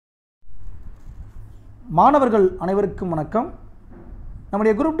மாணவர்கள் அனைவருக்கும் வணக்கம்.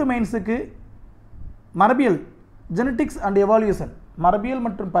 நம்முடைய குரூப் 2 மெயின்ஸுக்கு மரபியல் ஜெனடிக்ஸ் அண்ட் எவால்யூஷன் மரபியல்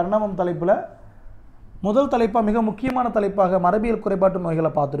மற்றும் பரிணாமம் தலைப்பில் முதல் தலைப்பாக மிக முக்கியமான தலைப்பாக மரபியல் குறைபாட்டு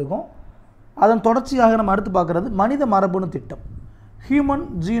நோய்களை பார்த்துருக்கோம். அதன் தொடர்ச்சியாக நம்ம அடுத்து பார்க்குறது மனித மரபணு திட்டம், ஹியூமன்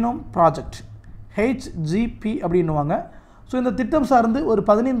ஜீனோம் ப்ராஜெக்ட், HGP அப்படின்னுவாங்க. ஸோ இந்த திட்டம் சார்ந்து ஒரு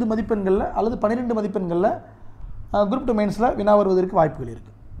 15 மதிப்பெண்களில் அல்லது 12 மதிப்பெண்களில் குரூப் 2 மெயின்ஸில் வினா வருவதற்கு வாய்ப்புகள் இருக்குது.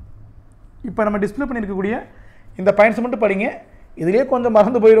 இப்போ நம்ம டிஸ்பிளே பண்ணியிருக்கக்கூடிய இந்த பாயிண்ட்ஸ் மட்டும் படிங்க. இதிலே கொஞ்சம்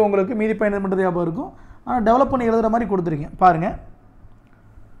மறந்து போயிடும் உங்களுக்கு, மீதி பாயிண்ட் மட்டும் ஞாபகம் இருக்கும். ஆனால் டெவலப் பண்ணி எழுதுகிற மாதிரி கொடுத்துருக்கேன் பாருங்கள்.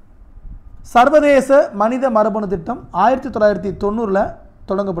 சர்வதேச மனித மரபணு திட்டம் 1990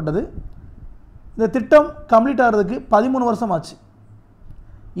 தொடங்கப்பட்டது. இந்த திட்டம் கம்ப்ளீட் ஆகிறதுக்கு 13 வருஷம் ஆச்சு.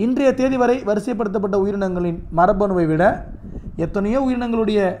 இன்றைய தேதி வரை வரிசைப்படுத்தப்பட்ட உயிரினங்களின் மரபணுவை விட எத்தனையோ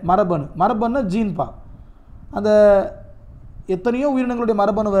உயிரினங்களுடைய மரபணு ஜீன்பா, அந்த எத்தனையோ உயிரினங்களுடைய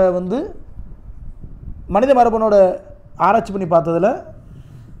மரபணுவை மனித மரபணோட ஆராய்ச்சி பண்ணி பார்த்ததில்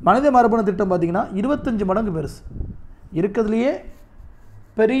மனித மரபணு திட்டம் பார்த்திங்கன்னா 25 மடங்கு பெருசு. இருக்கிறதுலையே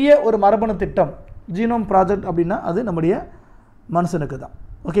பெரிய ஒரு மரபணு திட்டம் ஜீனோம் ப்ராஜெக்ட் அப்படின்னா அது நம்முடைய மனுஷனுக்கு தான்.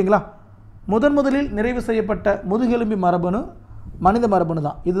 ஓகேங்களா? முதலில் நிறைவு செய்யப்பட்ட முதுகெலும்பி மரபணு மனித மரபணு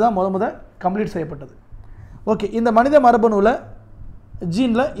தான். இதுதான் முத கம்ப்ளீட் செய்யப்பட்டது. ஓகே, இந்த மனித மரபணுவில்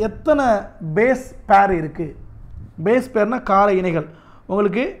ஜீனில் எத்தனை பேஸ் பேர் இருக்குது? பேஸ் பேர்னால் கார இணைகள்.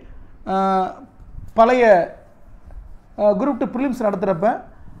 உங்களுக்கு பழைய குரூப் 2 ப்ரிலிம்ஸ் நடத்துகிறப்ப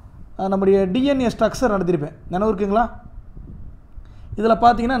நம்முடைய டிஎன்ஏ ஸ்ட்ரக்சர் நடத்தியிருப்பேன், நினைவு இருக்குங்களா? இதில்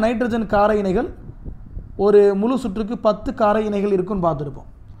பார்த்தீங்கன்னா நைட்ரஜன் கார இணைகள் ஒரு முழு சுற்றுக்கு 10 கார இணைகள் இருக்குன்னு பார்த்துருப்போம்.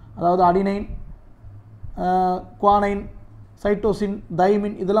 அதாவது அடினைன், குவானைன், சைட்டோசின்,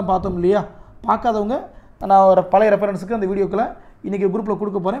 தைமின் இதெல்லாம் பார்த்தோம் இல்லையா? பார்க்காதவங்க நான் ஒரு பழைய ரெஃபரன்ஸுக்கு அந்த வீடியோக்களை இன்றைக்கி குரூப்பில்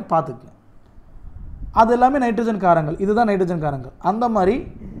கொடுக்க போகிறேன், பார்த்துக்குங்க. அது எல்லாமே நைட்ரஜன் காரங்கள். இதுதான் நைட்ரஜன் காரங்கள். அந்த மாதிரி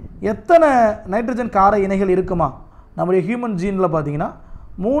எத்தனை நைட்ரஜன் கார இணைகள் இருக்குமா நம்முடைய ஹியூமன் ஜீனில் பார்த்தீங்கன்னா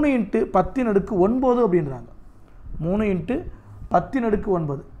 3×10⁹ அப்படின்றாங்க.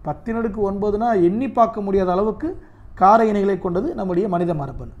 3×10⁹. 10⁹ எண்ணி பார்க்க முடியாத அளவுக்கு கார இணைகளை கொண்டது நம்முடைய மனித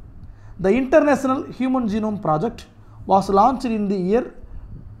மரபணு. த international human genome project was launched in the year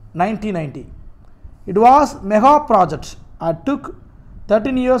 1990. It was mega project and took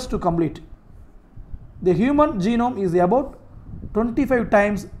 13 years to complete. The human genome is about 25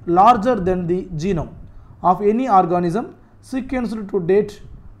 times larger than the genome of any organism sequenced to date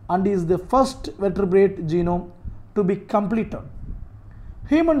and is the first vertebrate genome to be completed.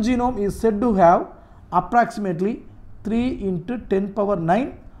 Human genome is said to have approximately 3×10⁹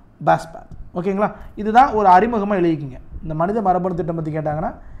 base pair. ஓகேங்களா? இதுதான் ஒரு அறிமுகமாக எழுதிக்கிங்க. இந்த மனித மரபணு திட்டம் பற்றி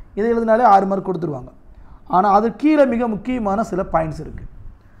கேட்டாங்கன்னா இதை எழுதினாலே 6 மார்க் கொடுத்துருவாங்க. ஆனால் அது கீழே மிக முக்கியமான சில பாயிண்ட்ஸ் இருக்குது.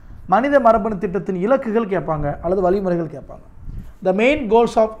 மனித மரபணு திட்டத்தின் இலக்குகள் கேட்பாங்க அல்லது வழிமுறைகள் கேட்பாங்க. The main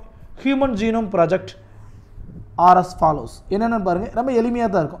goals of human genome project R as follows. என்னென்னு பாருங்கள், ரொம்ப எளிமையாக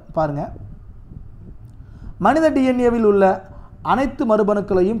தான் இருக்கும். பாருங்கள், மனித டிஎன்ஏவில் உள்ள அனைத்து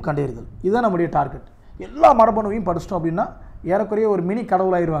மரபணுக்களையும் கண்டறிதல். இதுதான் நம்முடைய டார்கெட். எல்லா மரபணுவையும் படிச்சிட்டோம் அப்படின்னா ஏறக்குறைய ஒரு மினி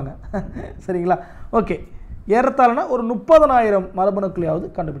கடவுளாயிருவாங்க. சரிங்களா? ஓகே, ஏறத்தாழனா ஒரு 30,000 மரபணுக்களையாவது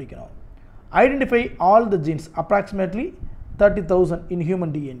கண்டுபிடிக்கணும். Identify all the genes approximately 30,000 in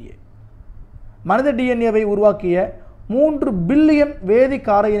human DNA. மனித டிஎன்ஏவை உருவாக்கிய 3 பில்லியன் வேதி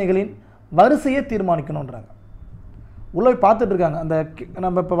கார இணைகளின் வரிசையை தீர்மானிக்கணுன்றாங்க. உள்ளே பார்த்துட்டு இருக்காங்க. அந்த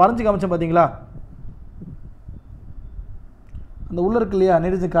நம்ம இப்போ வரைஞ்சி காமிச்சோம் பார்த்தீங்களா, அந்த உள்ளே இருக்கு இல்லையா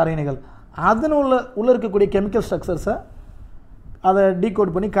நைட்ரஜன் கார இணைகள், அதன் உள்ளே இருக்கக்கூடிய கெமிக்கல் ஸ்ட்ரக்சர்ஸை அதை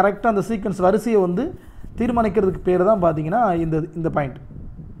டீகோட் பண்ணி கரெக்டாக அந்த சீக்வன்ஸ் வரிசையை தீர்மானிக்கிறதுக்கு பேர் தான் பார்த்தீங்கன்னா இந்த பாயிண்ட்.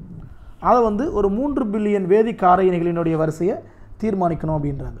 அதை ஒரு 3 பில்லியன் வேதி கார இணைகளினுடைய வரிசையை தீர்மானிக்கணும்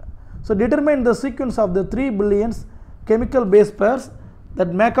அப்படின்றாங்க. So determine the sequence of the 3 billions chemical base pairs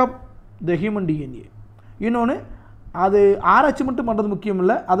that makeup the human DNA. இன்னொன்று, அது ஆராய்ச்சி மட்டும் பண்ணுறது முக்கியம்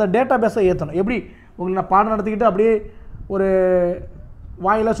இல்லை, அதை டேட்டா பேஸை ஏற்றணும். எப்படி உங்களுக்கு நான் பாடம் நடத்திக்கிட்டு அப்படியே ஒரு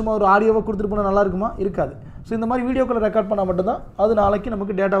வாயில் சும்மா ஒரு ஆடியோவை கொடுத்துட்டு போனால் நல்லா இருக்குமா? இருக்காது. ஸோ இந்த மாதிரி வீடியோக்களை ரெக்கார்ட் பண்ணால் மட்டும்தான் அது நாளைக்கு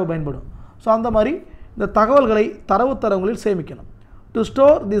நமக்கு டேட்டாவை பயன்படும். ஸோ அந்த மாதிரி இந்த தகவல்களை தரவுத்தரங்களில் சேமிக்கணும். To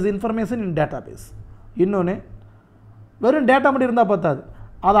store this information in data base. இன்னொன்று, வெறும் டேட்டா மட்டும் இருந்தால் பார்த்தாது,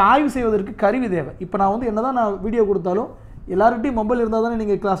 அதை ஆய்வு செய்வதற்கு கருவி தேவை. இப்போ நான் என்ன தான் நான் வீடியோ கொடுத்தாலும் எல்லார்கிட்டையும் மொபைல் இருந்தால் தானே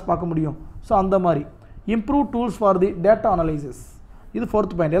நீங்கள் கிளாஸ் பார்க்க முடியும். ஸோ அந்த மாதிரி improve tools for the data analysis. இது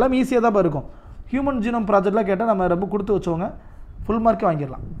 4th பாயிண்ட். எல்லாம் ஈஸியாக தான் இருக்கும். ஹியூமன் ஜீனோம் ப்ராஜெக்ட்லாம் கேட்டால் நம்ம ரொம்ப கொடுத்து வச்சவங்க ஃபுல் மார்க்கே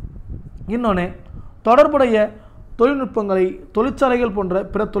வாங்கிடலாம். இன்னொன்று, தொடர்புடைய தொழில்நுட்பங்களை தொழிற்சாலைகள் போன்ற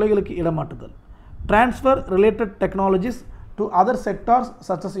பிற துறைகளுக்கு இடமாற்றுதல். Transfer related technologies to other sectors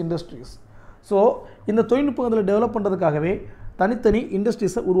such as industries. So இந்த தொழில்நுட்பங்களை டெவலப் பண்ணுறதுக்காகவே தனித்தனி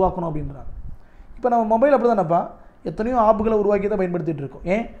இண்டஸ்ட்ரீஸை உருவாக்கணும் அப்படின்றாங்க. இப்போ நம்ம மொபைல் அப்படி தானப்பா எத்தனையோ ஆப்புகளை உருவாக்கி தான் பயன்படுத்திகிட்டு இருக்கோம்.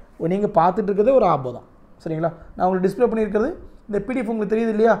 ஏன் நீங்கள் பார்த்துட்டு இருக்கிறதே ஒரு ஆப்பு தான். சரிங்களா. நான் உங்களுக்கு டிஸ்பிளே பண்ணியிருக்கிறது இந்த பிடிஎஃப் உங்களுக்கு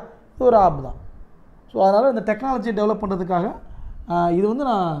தெரியுது இல்லையா, இது ஒரு ஆப் தான். ஸோ அதனால் இந்த டெக்னாலஜியை டெவலப் பண்ணுறதுக்காக இது வந்து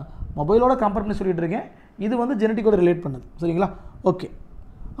நான் மொபைலோட கம்பேர் பண்ணி சொல்லிகிட்டு இருக்கேன். இது வந்து ஜெனட்டிக்கோட ரிலேட் பண்ணுது. சரிங்களா. ஓகே,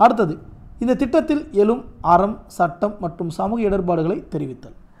 அடுத்தது இந்த திட்டத்தில் எழும் அறம், சட்டம் மற்றும் சமூக இடர்பாடுகளை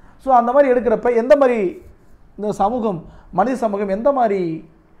தெரிவித்தல். ஸோ அந்த மாதிரி எடுக்கிறப்ப எந்த மாதிரி இந்த சமூகம், மனித சமூகம் எந்த மாதிரி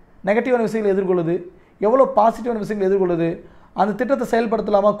நெகட்டிவான விஷயங்களை எதிர்கொள்ளுது, எவ்வளோ பாசிட்டிவான விஷயங்களை எதிர்கொள்ளுது, அந்த திட்டத்தை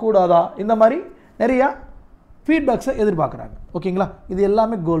செயல்படுத்தலாமா கூடாதா, இந்த மாதிரி நிறையா ஃபீட்பேக்ஸை எதிர்பார்க்குறாங்க. ஓகேங்களா. இது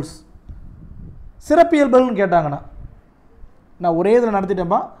எல்லாமே கோல்ஸ். சிறப்பியல்புகள்னு கேட்டாங்கன்னா நான் ஒரே இதில்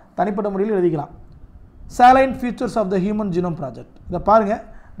நடத்திட்டேன்பா, தனிப்பட்ட முறையில் எழுதிக்கலாம். Saline features of the human genome project. இதை பாருங்கள்,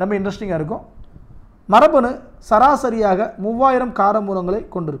 ரொம்ப இன்ட்ரெஸ்டிங்காக இருக்கும். மரபணு சராசரியாக 3000 காரமூலங்களை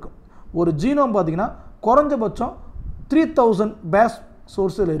கொண்டிருக்கும். ஒரு ஜீனோம் பார்த்திங்கன்னா குறைஞ்சபட்சம் 3000 பேஸ்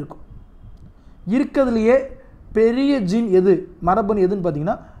சோர்ஸில் இருக்கும். இருக்கிறதுலையே பெரிய ஜீன் எது, மரபணு எதுன்னு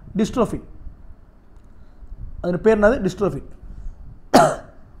பார்த்தீங்கன்னா டிஸ்ட்ரோஃபின். அது பேர் என்னது, டிஸ்ட்ரோஃபின்.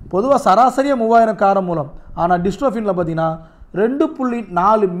 பொதுவாக சராசரியாக 3000 காரமூலம், ஆனால் டிஸ்ட்ரோஃபினில் பார்த்தீங்கன்னா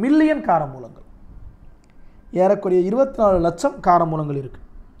 2.4 மில்லியன் காரமூலங்கள், ஏறக்குறைய 24 லட்சம் காரமூலங்கள் இருக்குது.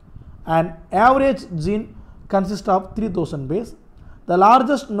 And average gene consist of 3000 base. The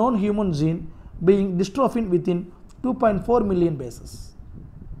largest known human gene being dystrophin within 2.4 million bases.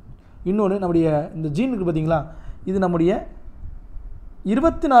 இன்னொன்று நம்முடைய இந்த ஜீன் இருக்குது பார்த்தீங்களா, இது நம்முடைய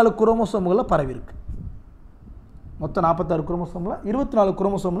 24 குரோமோசோம்களில் பரவி இருக்குது. மொத்தம் 46 குரோமோசோமில் 24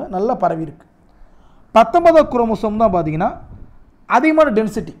 குரோமோசோமில் நல்லா பரவி இருக்குது. 19வது குரோமோசோம் தான் பார்த்தீங்கன்னா அதிகமான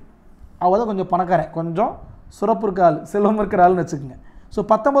டென்சிட்டி. அவள் தான் கொஞ்சம் பணக்காரன், கொஞ்சம் சுரப்பு இருக்க ஆள், செல்வம் இருக்கிற ஆள்னு வச்சுக்கோங்க. ஸோ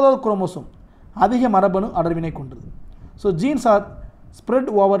 19வது குரோமோசோம் அதிக மரபணு அடர்வினை கொண்டது. So jeans R spread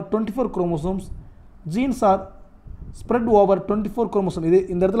over 24 chromosomes. Jeans R spread over 24 chromosome. இது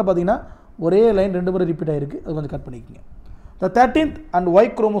இந்த இடத்துல பார்த்தீங்கன்னா ஒரே லைன் 2 முறை ரிப்பீட் ஆகிருக்கு, அது கொஞ்சம் கட் பண்ணிக்கோங்க. த 13th and Y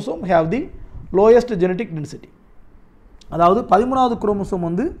chromosome have the lowest genetic density. அதாவது 13வது குரோமோசோம்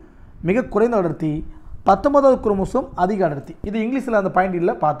வந்து மிக குறைந்த அடர்த்தி, 19வது குரோமோசோம் அதிக அடர்த்தி. இது இங்கிலீஷில் அந்த பாயிண்ட்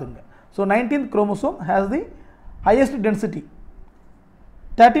இல்லை, பார்த்துங்க. So 19th chromosome has the highest density,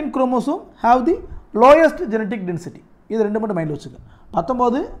 13th chromosome have the lowest genetic density. இது ரெண்டு மட்டும் மைண்டில் வச்சுங்க.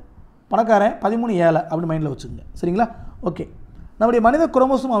 19 பணக்காரன், 13 ஏழை அப்படி மைண்டில் வச்சுங்க. சரிங்களா. ஓகே, நம்முடைய மனித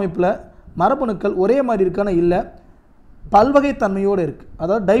குரோமோசோம் அமைப்பில் மரபணுக்கள் ஒரே மாதிரி இருக்கான இல்லை, பல்வகைத்தன்மையோடு இருக்குது,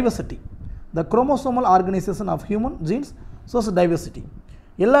 அதாவது diversity. The chromosomal organisation of human jeans shows diversity.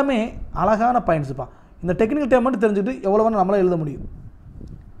 எல்லாமே அழகான பாயிண்ட்ஸுப்பா. இந்த டெக்னிக்கல் டேர்ம் மட்டும் தெரிஞ்சுட்டு எவ்வளோ வேணும் நம்மளால் எழுத முடியும்.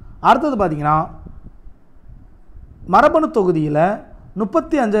 அடுத்தது பார்த்தீங்கன்னா மரபணு தொகுதியில்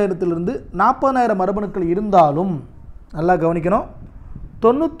 35,000 40,000 மரபணுக்கள் இருந்தாலும் நல்லா கவனிக்கணும்,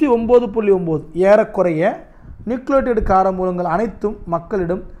 99.9 ஏறக்குறைய நியூக்ளியோடைடு காரமூலங்கள் அனைத்தும்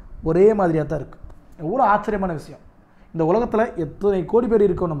மக்களிடம் ஒரே மாதிரியாக தான் இருக்குது. எவ்வளோ ஆச்சரியமான விஷயம். இந்த உலகத்தில் எத்தனை கோடி பேர்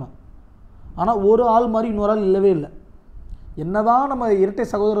இருக்கோம் நம்ம, ஆனால் ஒரு ஆள் மாதிரி இன்னொரு ஆள் இல்லவே இல்லை. என்னதான் நம்ம இரட்டை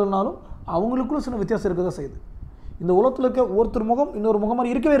சகோதரர்னாலும் அவங்களுக்குள்ள சின்ன வித்தியாசம் இருக்க தான் செய்யுது. இந்த உலகத்தில் இருக்க ஒருத்தர் முகம் இன்னொரு முகம்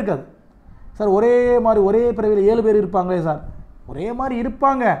மாதிரி இருக்கவே இருக்காது. சார் ஒரே மாதிரி ஒரே பிறவியில் 7 பேர் இருப்பாங்களே சார், ஒரே மாதிரி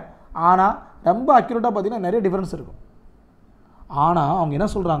இருப்பாங்க, ஆனால் ரொம்ப அக்யூரேட்டாக பார்த்தீங்கன்னா நிறைய டிஃப்ரென்ஸ் இருக்கும். ஆனால் அவங்க என்ன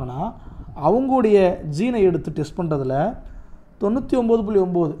சொல்கிறாங்கன்னா, அவங்களுடைய ஜீனை எடுத்து டெஸ்ட் பண்ணுறதுல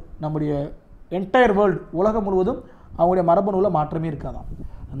 99.9 நம்முடைய என்டையர் வேர்ல்டு உலகம் முழுவதும் அவங்களுடைய மரபணுவில் மாற்றமே இருக்காதான்.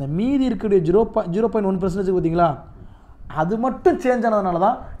 அந்த மீதி இருக்கக்கூடிய 0.1% பார்த்தீங்களா, அது மட்டும் சேஞ்ச் ஆனதுனால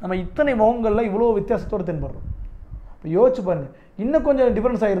தான் நம்ம இத்தனை முகங்களில் இவ்வளோ வித்தியாசத்தோடு தென்படுறோம். இப்போ யோசிச்சு பாருங்கள், இன்னும் கொஞ்சம்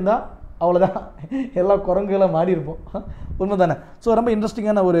டிஃப்ரென்ஸ் ஆகிருந்தால் அவ்வளோதான், எல்லா குரங்குகளாக மாறி இருப்போம். உண்மை தானே. ஸோ ரொம்ப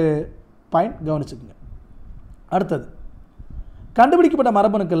இன்ட்ரெஸ்டிங்கான ஒரு பாயிண்ட், கவனிச்சுக்கோங்க. அடுத்தது, கண்டுபிடிக்கப்பட்ட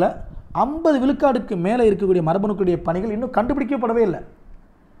மரபணுக்களில் 50 விழுக்காடுக்கு மேலே இருக்கக்கூடிய மரபணுக்களுடைய பணிகள் இன்னும் கண்டுபிடிக்கப்படவே இல்லை.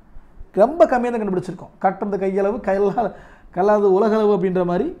 ரொம்ப கம்மியாக தான் கண்டுபிடிச்சிருக்கோம். கட்டுறது கையளவு, கல்லாது உலகளவு அப்படின்ற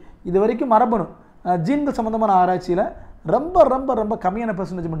மாதிரி இது வரைக்கும் மரபணு ஜீன்கள் சம்மந்தமான ஆராய்ச்சியில் ரொம்ப ரொம்ப ரொம்ப கம்மியான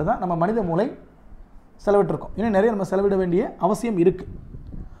பெர்சன்டேஜ் மட்டும் தான் நம்ம மனித மூளை செலவிட்டிருக்கோம். இன்னும் நிறைய நம்ம செலவிட வேண்டிய அவசியம் இருக்குது.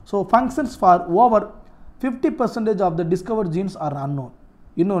 So functions for over 50% of the discovered jeans R unknown.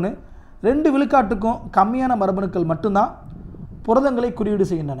 இன்னொன்று, 2 விழுக்காட்டுக்கும் கம்மியான மரபணுக்கள் மட்டும்தான் புரதங்களை குறியீடு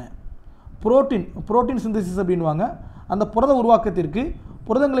செய்கின்றன. புரோட்டீன் சிந்தசிஸ் அப்படின்வாங்க. அந்த புரத உருவாக்கத்திற்கு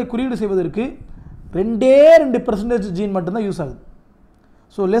புரதங்களை குறியீடு செய்வதற்கு 2% ஜீன் மட்டும்தான் யூஸ் ஆகுது.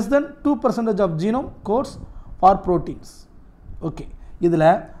 So less than 2% of genome quotes for proteins. Okay, இதில்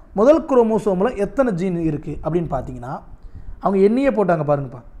முதல் குரோமோசோமில் எத்தனை ஜீன் இருக்குது அப்படின்னு பார்த்தீங்கன்னா அவங்க எண்ணியே போட்டாங்க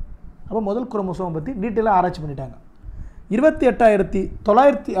பாருங்கப்பா. அப்போ முதல் குரோமோசோமை பற்றி டீட்டெயிலாக ஆராய்ச்சி பண்ணிட்டாங்க.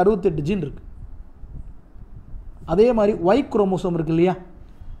 28,968 ஜீன் இருக்குது. அதே மாதிரி ஒய் குரோமோசோம் இருக்குது இல்லையா,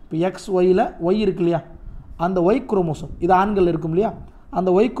 இப்போ XYயில் ஒய் இருக்கு இல்லையா, அந்த ஒய் குரோமோசோம் இது ஆண்கள் இருக்கும் இல்லையா, அந்த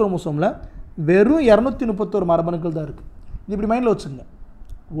ஒய் குரோமோசோமில் வெறும் 231 மரபணுக்கள் தான் இருக்குது. இது இப்படி மைண்டில் வச்சுங்க.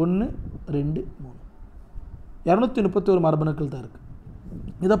 1 2 3 231 மரபணுக்கள் தான் இருக்குது.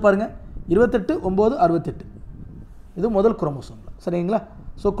 இதை பாருங்கள் 28 9 68 இது முதல் குரோமோசோம் சரிங்களா.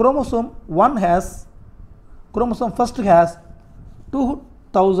 So chromosome first has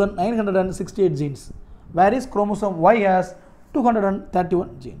 2968 genes, whereas chromosome Y has 231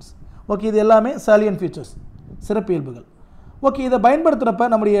 genes. Okay, இது எல்லாமே salient features, சிறப்பியல்புகள். ஓகே, இதை பயன்படுத்துகிறப்ப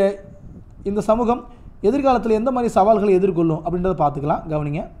நம்முடைய இந்த சமூகம் எதிர்காலத்தில் எந்த மாதிரி சவால்களை எதிர்கொள்ளும் அப்படின்றத பார்த்துக்கலாம்.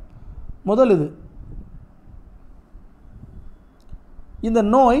 கவனிங்க. முதல் இது இந்த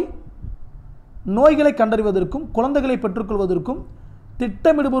நோய்களை கண்டறிவதற்கும் குழந்தைகளை பெற்றுக்கொள்வதற்கும்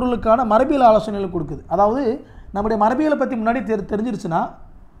திட்டமிடுபவர்களுக்கான மரபியல் ஆலோசனைகளை கொடுக்குது. அதாவது நம்முடைய மரபியலை பற்றி முன்னாடி தெரிஞ்சிருச்சுன்னா,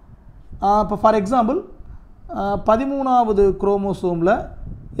 இப்போ ஃபார் எக்ஸாம்பிள் 13வது குரோமோசோமில்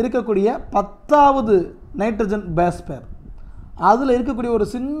இருக்கக்கூடிய 10வது நைட்ரஜன் பேஸ் பேர், அதில் இருக்கக்கூடிய ஒரு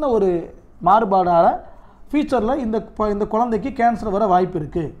சின்ன ஒரு மாறுபாடான ஃபீச்சரில் இந்த குழந்தைக்கு கேன்சர் வர வாய்ப்பு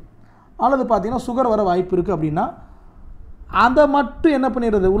இருக்குது, அல்லது பார்த்திங்கன்னா சுகர் வர வாய்ப்பு இருக்குது அப்படின்னா அதை மட்டும் என்ன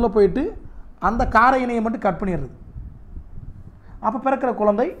பண்ணிடுறது, உள்ளே போயிட்டு அந்த கார இணையை மட்டும் கட் பண்ணிடுறது. அப்போ பிறக்கிற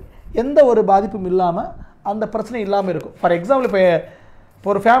குழந்தை எந்த ஒரு பாதிப்பும் இல்லாமல் அந்த பிரச்சனை இல்லாமல் இருக்கும். ஃபார் எக்ஸாம்பிள் இப்போ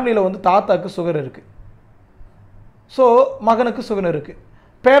ஒரு ஃபேமிலியில் வந்து தாத்தாவுக்கு சுகர் இருக்குது, ஸோ மகனுக்கு சுகர் இருக்குது,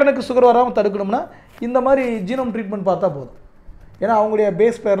 பேரனுக்கு சுகர் வராமல் தடுக்கணும்னா இந்த மாதிரி ஜீனோம் ட்ரீட்மெண்ட் பார்த்தா போதும். ஏன்னா அவங்களுடைய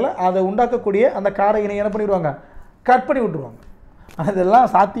பேஸ் பேரில் அதை உண்டாக்கக்கூடிய அந்த கார இணை என்ன பண்ணிடுவாங்க, கட் பண்ணி விட்டுருவாங்க. அதெல்லாம்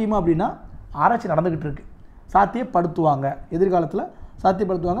சாத்தியமா அப்படின்னா ஆராய்ச்சி நடந்துக்கிட்டு இருக்குது. சாத்தியப்படுத்துவாங்க, எதிர்காலத்தில்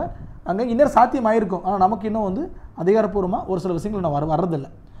சாத்தியப்படுத்துவாங்க. அங்கே இன்னும் சாத்தியமாயிருக்கும், ஆனால் நமக்கு இன்னும் வந்து அதிகாரப்பூர்வமாக ஒரு சில விஷயங்கள் நான் வர்றதில்லை.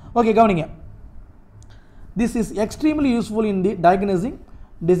 ஓகே, கவனிங்க. This is extremely useful in the diagnosing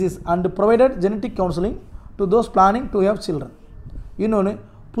disease and provided genetic counseling to those planning to have children. இன்னொன்று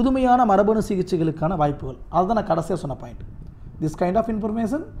புதுமையான மரபணு சிகிச்சைகளுக்கான வாய்ப்புகள், அதுதான் நான் கடைசியாக சொன்ன point. This kind of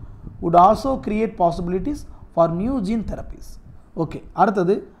information would also create possibilities for new gene therapies. Okay,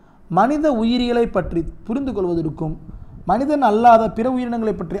 அடுத்தது மனித உயிரியலை பற்றி புரிந்து கொள்வதற்கும் மனிதன் அல்லாத பிற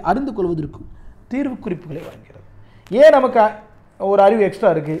உயிரினங்களை பற்றி அறிந்து கொள்வதற்கும் தீர்வு குறிப்புகளை வழங்குகிறது. ஏன் நமக்கு ஒரு அறிவு எக்ஸ்ட்ரா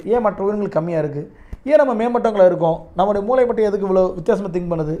இருக்குது, ஏன் மற்ற உயிரினங்கள் கம்மியாக இருக்குது, ஏன் நம்ம மேம்பட்டவங்களாக இருக்கோம், நம்மளுடைய மூளை பற்றி எதுக்கு இவ்வளோ வித்தியாசமாக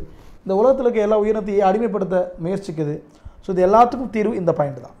திங்க் பண்ணுது, இந்த உலகத்தில் இருக்க எல்லா உயிரினத்தையும் அடிமைப்படுத்த முயற்சிக்குது. ஸோ இது எல்லாத்துக்கும் தீர்வு இந்த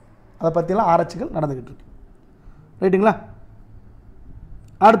பாயிண்ட் தான். அதை பற்றிலாம் ஆராய்ச்சிகள் நடந்துக்கிட்டு இருக்கு. ரைட்டுங்களா.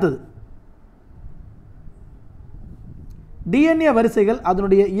 அடுத்தது டிஎன்ஏ வரிசைகள்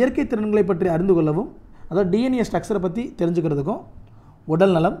அதனுடைய இயற்கை திறன்களை பற்றி அறிந்து கொள்ளவும், அதாவது டிஎன்ஏ ஸ்ட்ரக்சரை பற்றி தெரிஞ்சுக்கிறதுக்கும்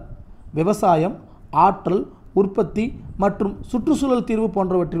உடல் நலம், விவசாயம், ஆற்றல், உற்பத்தி மற்றும் சுற்றுச்சூழல் தீர்வு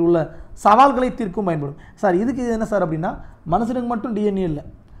போன்றவற்றில் உள்ள சவால்களை தீர்க்கும் பயன்படும். சார் இதுக்கு இது என்ன சார் அப்படின்னா, மனுஷனுக்கு மட்டும் டிஎன்ஏ இல்லை,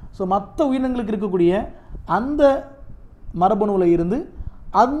 ஸோ மற்ற உயிரினங்களுக்கு இருக்கக்கூடிய அந்த மரபணுவில் இருந்து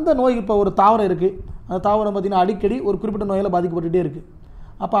அந்த நோய், இப்போ ஒரு தாவரம் இருக்குது, அந்த தாவரம் பார்த்திங்கன்னா அடிக்கடி ஒரு குறிப்பிட்ட நோயால் பாதிக்கப்பட்டுகிட்டே இருக்குது.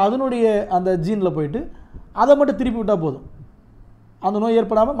 அப்போ அதனுடைய அந்த ஜீனில் போயிட்டு அதை மட்டும் திருப்பி விட்டால் போதும், அந்த நோய்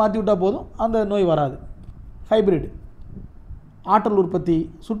ஏற்படாமல் மாற்றி விட்டால் போதும், அந்த நோய் வராது. ஹைப்ரிட், ஆற்றல் உற்பத்தி,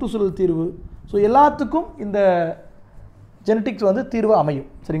 சுற்றுச்சூழல் தீர்வு, ஸோ எல்லாத்துக்கும் இந்த ஜெனட்டிக்ஸ் வந்து தீர்வு அமையும்.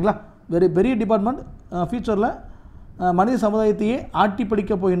 சரிங்களா. பெரிய டிபார்ட்மெண்ட், ஃபியூச்சரில் மனித சமுதாயத்தையே ஆட்டி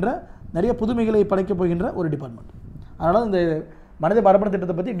படிக்கப் போகின்ற, நிறைய புதுமைகளை படைக்கப் போகின்ற ஒரு டிபார்ட்மெண்ட். அதனால் இந்த மனித மரபணு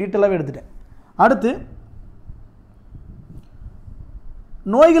திட்டத்தை பற்றி டீட்டெயிலாகவே எடுத்துட்டேன். அடுத்து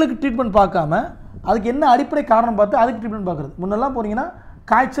நோய்களுக்கு ட்ரீட்மெண்ட் பார்க்காம அதுக்கு என்ன அடிப்படை காரணம் பார்த்து அதுக்கு ட்ரீட்மெண்ட் பார்க்குறது. முன்னெல்லாம் போனீங்கன்னா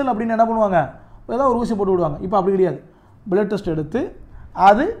காய்ச்சல் அப்படின்னு என்ன பண்ணுவாங்க, ஏதாவது ஒரு ஊசி போட்டு விடுவாங்க. இப்போ அப்படி கிடையாது. பிளட் டெஸ்ட் எடுத்து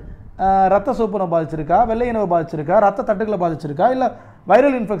அது ரத்த சோப்பனை பாதிச்சிருக்கா, வெள்ளை இனவை பாதிச்சிருக்கா, ரத்த தட்டுக்களை பாதிச்சிருக்கா, இல்லை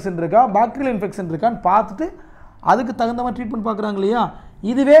வைரல் இன்ஃபெக்ஷன் இருக்கா, பாக்டீரியல் இன்ஃபெக்ஷன் இருக்கான்னு பார்த்துட்டு அதுக்கு தகுந்த மாதிரி ட்ரீட்மெண்ட் பார்க்குறாங்க இல்லையா.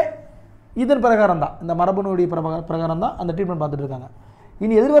 இதுவே இதன் பிரகாரம் தான், இந்த மரபணுடைய பிரகாரம் தான் அந்த ட்ரீட்மெண்ட் பார்த்துட்டு இருக்காங்க.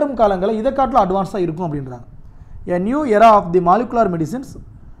 இனி எதிர்வரும் காலங்களில் இதை காட்டிலும் அட்வான்ஸாக இருக்கும் அப்படின்றாங்க. A new era of the molecular medicines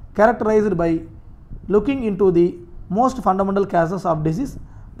characterized by looking into the most fundamental causes of disease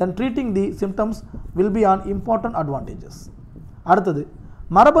then treating the symptoms will be an important advantages. அடுத்தது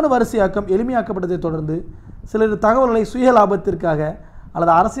மரபணு வரிசையாக்கம் எளிமையாக்கப்பட்டதை தொடர்ந்து சிலர் தகவல்களை சுய லாபத்திற்காக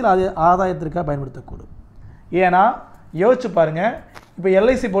அல்லது அரசியல் ஆதாயத்திற்காக பயன்படுத்தக்கூடும். ஏன்னா யோசிச்சு பாருங்கள், இப்போ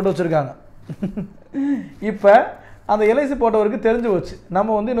எல்ஐசி போட்டு வச்சுருக்காங்க. இப்போ அந்த எல்ஐசி போட்டவருக்கு தெரிஞ்சு போச்சு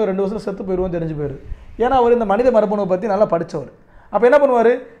நம்ம வந்து இன்னும் 2 வருஷம் செத்து போயிடுவோம், தெரிஞ்சு போயிடுது. ஏன்னா அவர் இந்த மனித மரபணுவை பற்றி நல்லா படித்தவர். அப்போ என்ன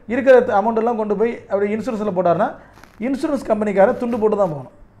பண்ணுவார், இருக்கிற அமௌண்ட்டெல்லாம் கொண்டு போய் அப்படி இன்சூரன்ஸில் போட்டார்னா இன்சூரன்ஸ் கம்பெனிக்கார துண்டு போட்டு தான்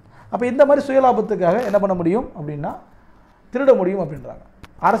போகணும். அப்போ இந்த மாதிரி சுயலாபத்துக்காக என்ன பண்ண முடியும் அப்படின்னா திருட முடியும் அப்படின்றாங்க.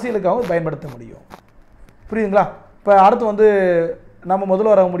 அரசியலுக்காகவும் பயன்படுத்த முடியும். புரியுதுங்களா. இப்போ அடுத்து வந்து நம்ம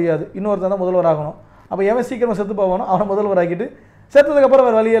முதல்வர் ஆக முடியாது, இன்னொருத்தன் தான் முதல்வர் ஆகணும். அப்போ எவன் சீக்கிரமாக செத்து போகணும், அவனை முதல்வர் ஆக்கிட்டு செத்ததுக்கப்புறம்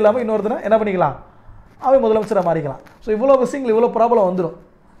வேறு வழியே இல்லாமல் இன்னொருத்தனை என்ன பண்ணிக்கலாம், அவன் முதலமைச்சராக மாறிக்கலாம். ஸோ இவ்வளோ விஷயங்கள், இவ்வளோ ப்ராப்ளம் வந்துடும்.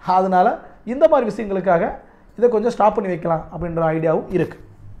 அதனால் இந்த மாதிரி விஷயங்களுக்காக இதை கொஞ்சம் ஸ்டாப் பண்ணி வைக்கலாம் அப்படின்ற ஐடியாவும் இருக்குது,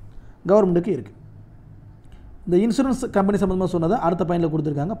 கவர்மெண்ட்டுக்கு இருக்குது. இந்த இன்சூரன்ஸ் கம்பெனி சம்மந்தமாக சொன்னதை அடுத்த பாயிண்டில்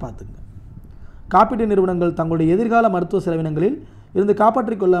கொடுத்துருக்காங்க, பார்த்துங்க. காப்பீட்டு நிறுவனங்கள் தங்களுடைய எதிர்கால மருத்துவ செலவினங்களில் இருந்து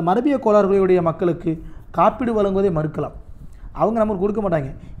காப்பாற்றிக்கொள்ள மரபிய கோளாறுகளுடைய மக்களுக்கு காப்பீடு வழங்குவதை மறுக்கலாம். அவங்க நமக்கு கொடுக்க மாட்டாங்க.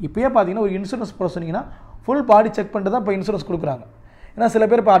 இப்போயே பார்த்தீங்கன்னா ஒரு இன்சூரன்ஸ் போட சொன்னீங்கன்னா ஃபுல் பாடி செக் பண்ணிட்டு தான் இப்போ இன்சூரன்ஸ் கொடுக்குறாங்க. ஏன்னா சில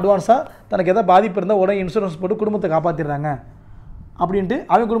பேர் இப்போ அட்வான்ஸாக தனக்கு எதாவது பாதிப்பு இருந்தால் உடனே இன்சூரன்ஸ் போட்டு குடும்பத்தை காப்பாற்றிடுறாங்க அப்படின்ட்டு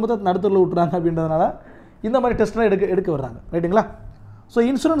அவங்க குடும்பத்தை நடுத்தரில் விட்டுறாங்க. அப்படின்றதுனால இந்த மாதிரி டெஸ்ட்லாம் எடுக்க வர்றாங்க. ரைட்டுங்களா? So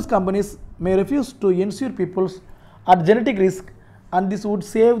insurance companies May refuse to insure peoples at genetic risk and this would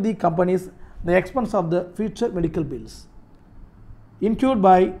save the companies the expense of the future medical bills incurred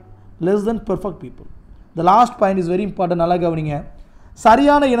by less than perfect people. The last point is very important. நல்லா கவனிங்க.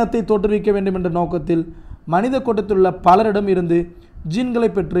 சரியான இனத்தை தோற்றுவிக்க வேண்டும் என்ற நோக்கத்தில் மனித கூட்டத்தில் உள்ள பலரிடம் இருந்து ஜீன்களை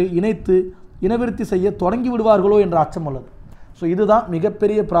பெற்று இணைத்து இனவிருத்தி செய்ய தொடங்கி விடுவார்களோ என்ற அச்சம் உள்ளது. ஸோ இதுதான்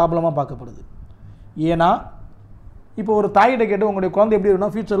மிகப்பெரிய ப்ராப்ளமாக பார்க்கப்படுது. ஏன்னா இப்போ ஒரு தாயிட்ட கேட்டு உங்களுடைய குழந்தை எப்படி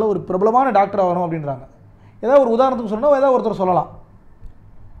இருக்குன்னா ஃபியூச்சரில் ஒரு பிரபலமான டாக்டர் ஆகணும் அப்படின்றாங்க. ஏதாவது ஒரு உதாரணத்துக்கு சொன்னால் ஏதாவது ஒருத்தர் சொல்லலாம்.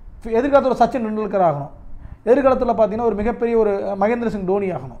 எதிர்காலத்தில் ஒரு சச்சின் டெண்டுல்கர் ஆகணும், எதிர்காலத்தில் பார்த்தீங்கன்னா ஒரு மிகப்பெரிய ஒரு மகேந்திர சிங் தோனி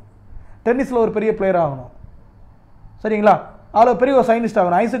ஆகணும், டென்னிஸில் ஒரு பெரிய பிளேயர் ஆகணும், சரிங்களா? அதில் பெரிய ஒரு சயின்டிஸ்ட்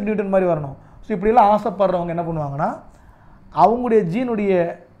ஆகணும், ஐசக் நியூட்டன் மாதிரி வரணும். ஸோ இப்படிலாம் ஆசைப்படுறவங்க என்ன பண்ணுவாங்கன்னா அவங்களுடைய ஜீனுடைய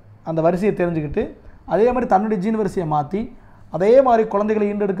அந்த வரிசையை தெரிஞ்சுக்கிட்டு அதே மாதிரி தன்னுடைய ஜீன் வரிசையை மாற்றி அதே மாதிரி குழந்தைகளை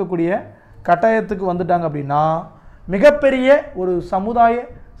ஈண்டெடுக்கக்கூடிய கட்டாயத்துக்கு வந்துட்டாங்க அப்படின்னா மிகப்பெரிய ஒரு சமுதாய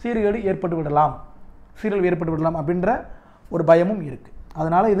சீர்கேடு ஏற்பட்டு விடலாம் அப்படின்ற ஒரு பயமும் இருக்குது.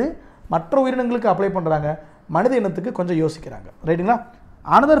 அதனால் இது மற்ற உயிரினங்களுக்கு அப்ளை பண்ணுறாங்க, மனித இனத்துக்கு கொஞ்சம் யோசிக்கிறாங்க. ரைட்டுங்களா?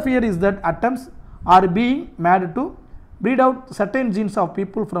 another fear is that attempts are being made to breed out certain genes of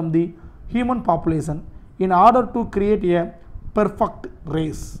people from the human population in order to create a perfect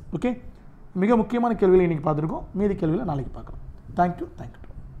race. Okay, மிக முக்கியமான கேள்விகளை இன்றைக்கி பார்த்துருக்கோம். மீதி கேள்விகளை நாளைக்கு பார்க்கலாம். தேங்க்யூ.